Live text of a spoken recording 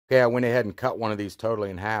Okay, I went ahead and cut one of these totally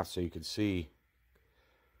in half so you could see.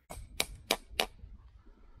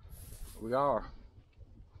 We are.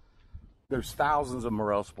 There's thousands of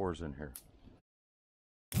morel spores in here.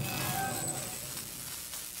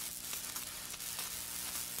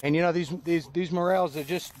 And you know, these morels,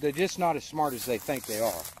 they're just not as smart as they think they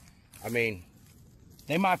are. I mean,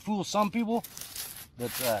 they might fool some people,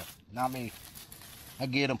 but not me. I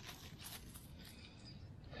get them.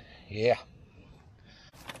 Yeah.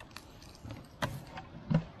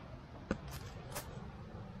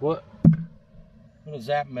 What is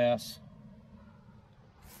that mess?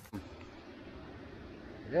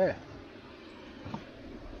 Yeah.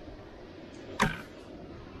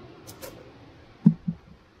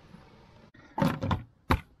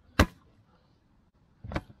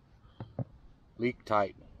 Leak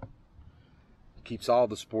tight. Keeps all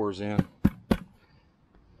the spores in.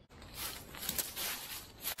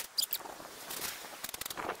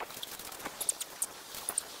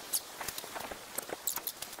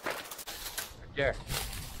 There.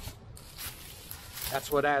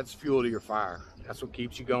 That's what adds fuel to your fire. That's what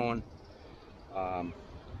keeps you going.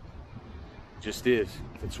 Just is.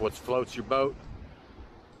 It's what floats your boat.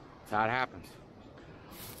 That's how it happens.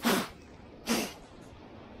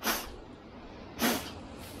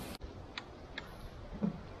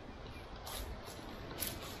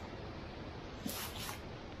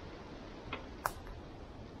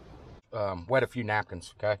 Wet a few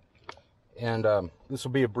napkins, okay? And this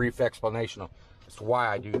will be a brief explanation as to why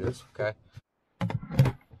I do this, okay?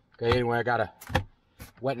 Okay, anyway, I got a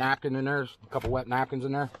wet napkin in there, a couple wet napkins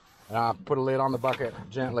in there, and I put a lid on the bucket,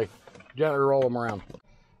 gently roll them around.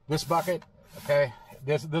 This bucket, okay,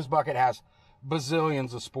 this bucket has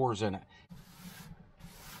bazillions of spores in it.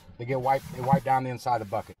 They wipe down the inside of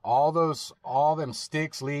the bucket. All them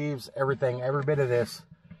sticks, leaves, everything, every bit of this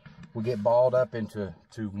will get balled up into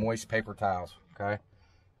moist paper towels, okay,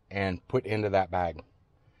 and put into that bag,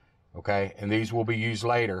 okay, and these will be used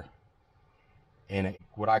later in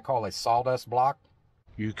what I call a sawdust block.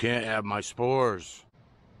 You can't have my spores.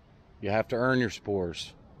 You have to earn your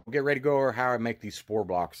spores. We'll get ready to go over how I make these spore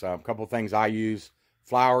blocks. A couple of things I use: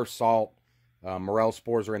 flour, salt, morel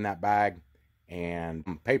spores are in that bag, and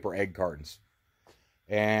paper egg cartons.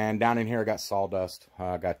 And down in here I got sawdust.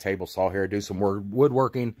 I got table saw here. I do some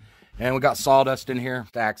woodworking. And we got sawdust in here.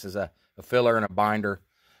 It acts as a filler and a binder.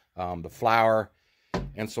 The flour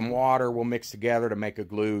and some water will mix together to make a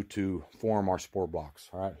glue to form our spore blocks.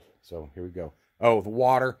 All right, so here we go. Oh, the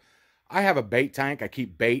water. I have a bait tank. I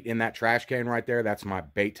keep bait in that trash can right there. That's my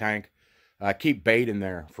bait tank. I keep bait in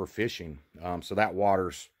there for fishing. So that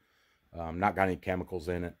water's not got any chemicals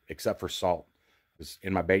in it except for salt. It's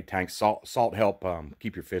in my bait tank. Salt help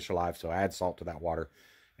keep your fish alive. So I add salt to that water.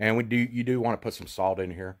 And you do want to put some salt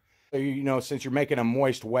in here. So, you know, since you're making a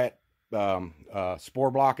moist, wet spore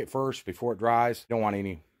block at first before it dries, you don't want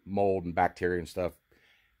any mold and bacteria and stuff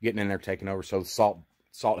getting in there taking over. So salt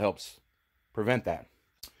helps prevent that.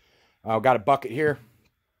 I've got a bucket here.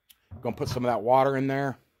 I'm gonna put some of that water in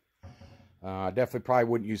there. Definitely probably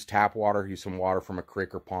wouldn't use tap water. Use some water from a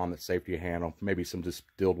creek or pond that's safe to handle. Maybe some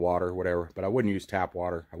distilled water or whatever. But I wouldn't use tap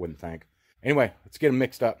water. I wouldn't think. Anyway, let's get them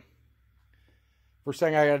mixed up. First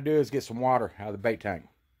thing I got to do is get some water out of the bait tank.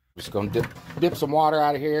 Just going to dip some water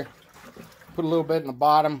out of here. Put a little bit in the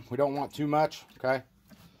bottom. We don't want too much, okay?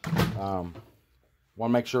 Want to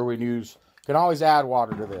make sure we can always add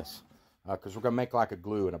water to this because we're going to make like a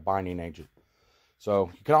glue and a binding agent.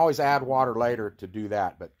 So you can always add water later to do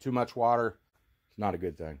that, but too much water is not a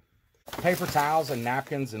good thing. Paper towels and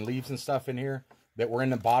napkins and leaves and stuff in here that were in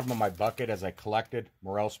the bottom of my bucket as I collected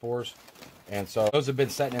morel spores. And so those have been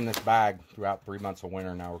sitting in this bag throughout 3 months of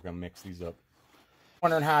winter. Now we're going to mix these up.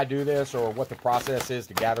 Wondering how I do this or what the process is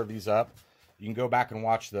to gather these up, you can go back and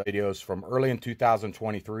watch the videos from early in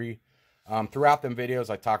 2023. Throughout them videos,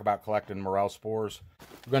 I talk about collecting morel spores.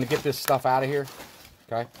 We're going to get this stuff out of here,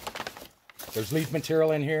 okay? There's leaf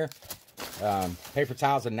material in here, paper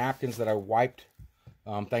towels and napkins that I wiped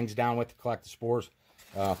things down with to collect the spores.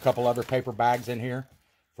 A couple other paper bags in here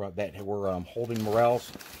that were holding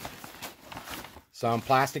morels. Some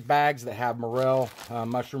plastic bags that have morel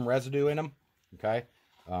mushroom residue in them. Okay,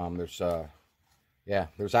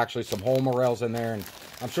 there's actually some whole morels in there, and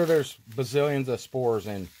I'm sure there's bazillions of spores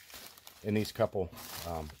in these couple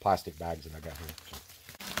plastic bags that I got here. So,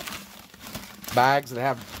 bags that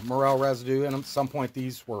have morel residue in them. At some point,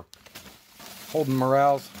 these were holding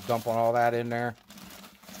morels. Dumping all that in there.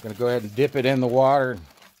 Gonna go ahead and dip it in the water.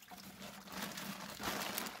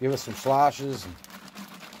 Give it some sloshes. And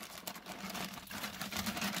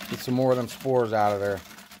get some more of them spores out of there.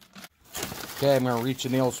 Okay, I'm going to reach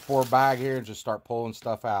in the old spore bag here and just start pulling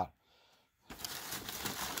stuff out.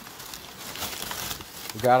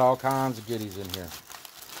 We got all kinds of goodies in here.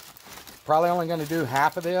 Probably only going to do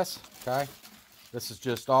half of this, okay? This is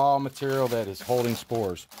just all material that is holding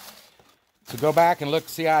spores. So go back and look,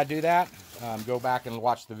 see how I do that. Go back and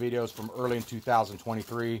watch the videos from early in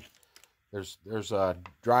 2023. There's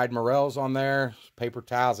dried morels on there, paper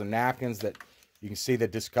towels and napkins that you can see the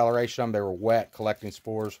discoloration on them. They were wet, collecting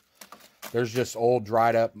spores. There's just old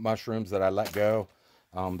dried up mushrooms that I let go.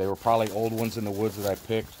 They were probably old ones in the woods that I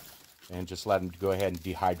picked and just let them go ahead and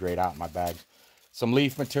dehydrate out in my bag. Some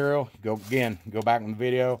leaf material. Go back in the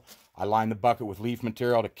video. I line the bucket with leaf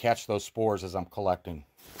material to catch those spores as I'm collecting.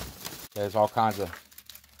 There's all kinds of,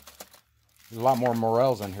 there's a lot more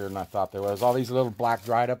morels in here than I thought there was. All these little black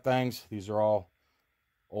dried up things, these are all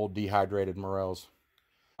old dehydrated morels.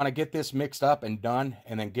 I want to get this mixed up and done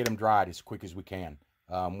and then get them dried as quick as we can.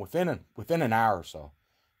 Within an hour or so.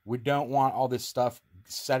 We don't want all this stuff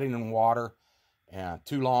setting in water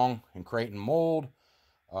too long and creating mold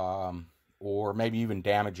or maybe even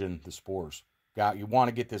damaging the spores. You want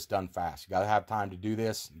to get this done fast. You got to have time to do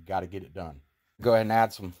this. You got to get it done. Go ahead and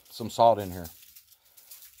add some salt in here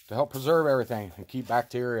to help preserve everything and keep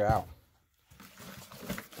bacteria out.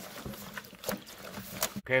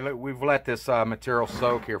 Okay, look, we've let this material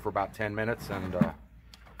soak here for about 10 minutes, and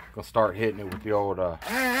gonna start hitting it with the old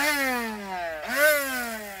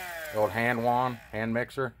hand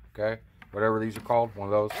mixer. Okay, whatever these are called, one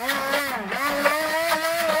of those. Just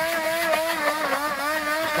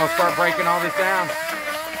gonna start breaking all this down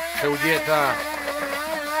till we get,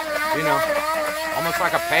 you know, almost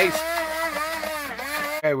like a paste.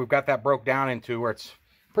 Okay, we've got that broke down into where it's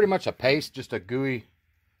pretty much a paste, just a gooey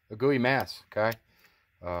mess. Okay,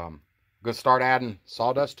 I'm gonna start adding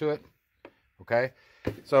sawdust to it. Okay,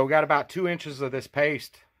 so we got about 2 inches of this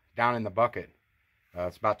paste down in the bucket.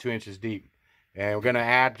 It's about 2 inches deep, and we're gonna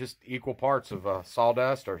add just equal parts of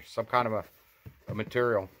sawdust or some kind of a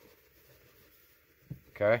material.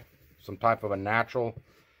 Okay, some type of a natural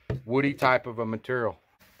woody type of a material,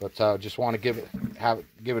 but just want to give it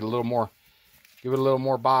a little more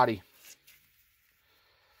body.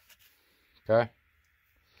 Okay,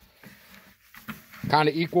 kind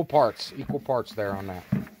of equal parts there on that.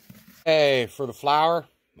 Okay, for the flour,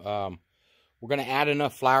 we're going to add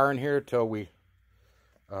enough flour in here till we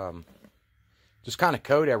just kind of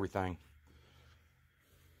coat everything.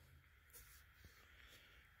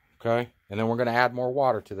 Okay, and then we're going to add more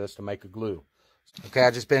water to this to make a glue. Okay,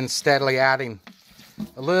 I've just been steadily adding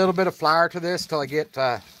a little bit of flour to this till I get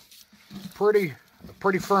a pretty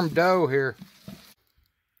firm dough here,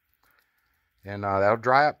 and that'll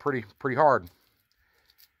dry up pretty hard.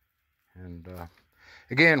 And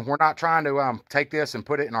again, we're not trying to take this and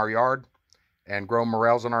put it in our yard and grow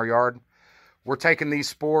morels in our yard. We're taking these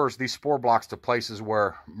spore blocks to places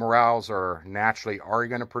where morels are naturally already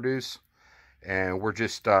going to produce, and we're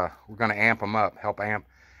just we're going to amp them up, help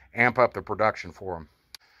amp up the production for them.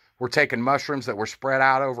 We're taking mushrooms that were spread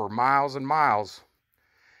out over miles and miles,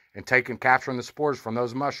 and capturing the spores from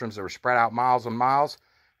those mushrooms that were spread out miles and miles,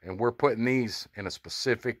 and we're putting these in a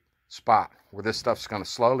specific spot where this stuff's going to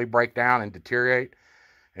slowly break down and deteriorate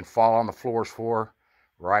and fall on the floor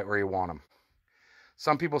right where you want them.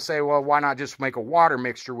 Some people say, well, why not just make a water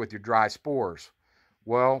mixture with your dry spores?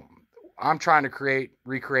 Well, I'm trying to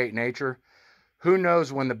recreate nature. Who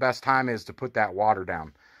knows when the best time is to put that water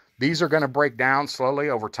down? These are going to break down slowly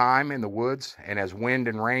over time in the woods, and as wind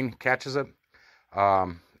and rain catches it,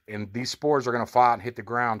 and these spores are going to fall out and hit the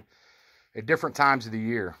ground at different times of the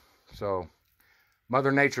year. So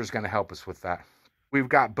Mother Nature is going to help us with that. We've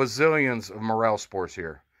got bazillions of morel spores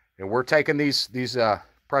here, and we're taking these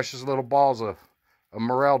precious little balls of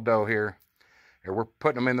morel dough here, and we're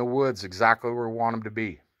putting them in the woods exactly where we want them to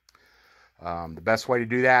be. The best way to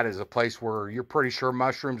do that is a place where you're pretty sure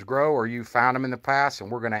mushrooms grow, or you found them in the past, and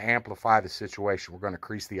we're going to amplify the situation. We're going to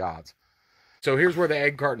increase the odds. So here's where the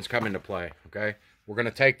egg cartons come into play. Okay, we're going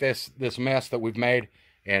to take this mess that we've made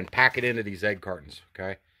and pack it into these egg cartons.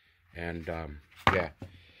 Okay, and yeah,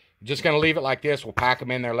 just going to leave it like this. We'll pack them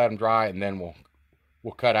in there, let them dry, and then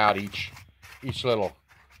we'll cut out each little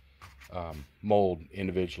mold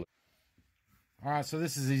individually. All right, so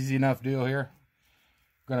this is easy enough deal here.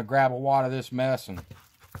 I'm gonna grab a wad of this mess and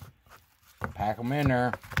pack them in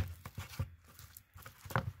there.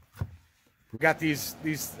 We got these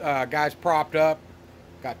guys propped up.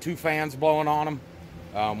 Got 2 fans blowing on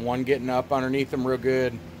them. One getting up underneath them real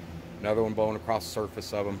good. Another one blowing across the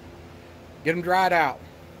surface of them. Get them dried out.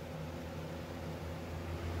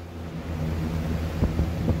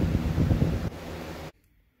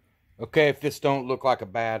 Okay, if this don't look like a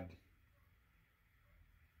bad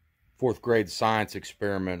 4th grade science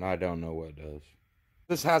experiment. I don't know what it does.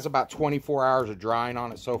 This has about 24 hours of drying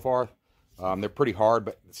on it so far. They're pretty hard,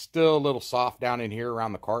 but still a little soft down in here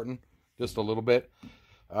around the carton, just a little bit.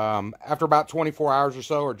 After about 24 hours or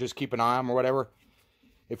so, or just keep an eye on them or whatever.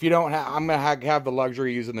 If you don't have, I'm going to have the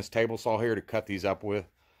luxury of using this table saw here to cut these up with.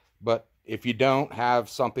 But if you don't have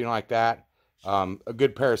something like that, a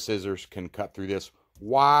good pair of scissors can cut through this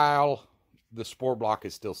while the spore block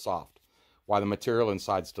is still soft, while the material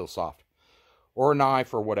inside is still soft. Or a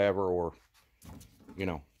knife or whatever, or, you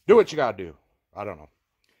know, do what you got to do. I don't know.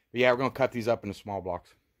 But yeah, we're going to cut these up into small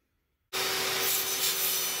blocks.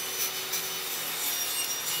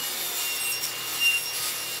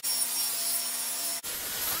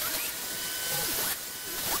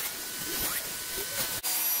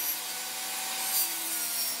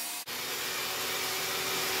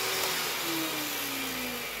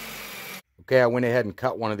 Okay, I went ahead and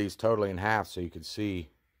cut one of these totally in half so you could see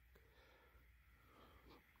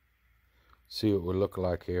what it would look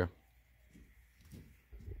like here.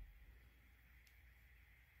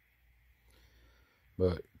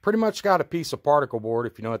 But pretty much got a piece of particle board,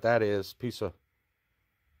 if you know what that is. I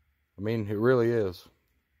mean, it really is.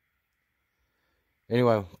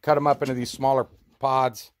 Anyway, cut them up into these smaller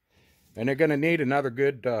pods. And they're going to need another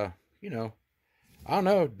good, you know, I don't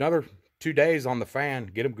know, another 2 days on the fan.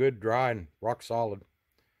 Get them good, dry, and rock solid.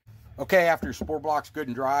 Okay, after your spore block's good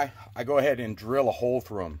and dry, I go ahead and drill a hole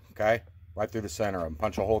through them, okay? Right through the center of them.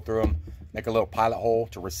 Punch a hole through them. Make a little pilot hole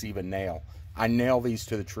to receive a nail. I nail these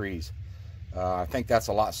to the trees. I think that's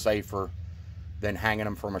a lot safer than hanging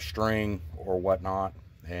them from a string or whatnot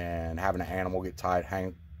and having an animal get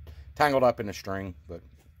tangled up in the string. But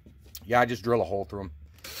yeah, I just drill a hole through them.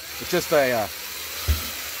 It's just a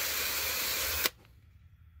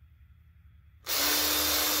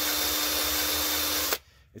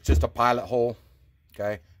it's just a pilot hole,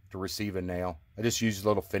 okay, to receive a nail. I just use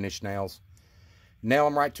little finish nails. Nail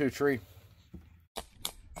them right to a tree.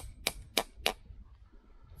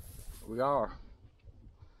 We are.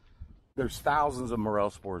 There's thousands of morel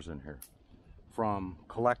spores in here, from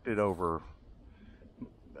collected over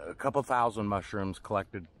a couple thousand mushrooms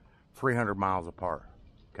collected 300 miles apart.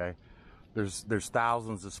 Okay, there's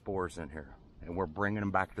thousands of spores in here, and we're bringing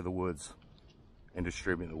them back to the woods and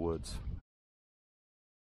distributing the woods.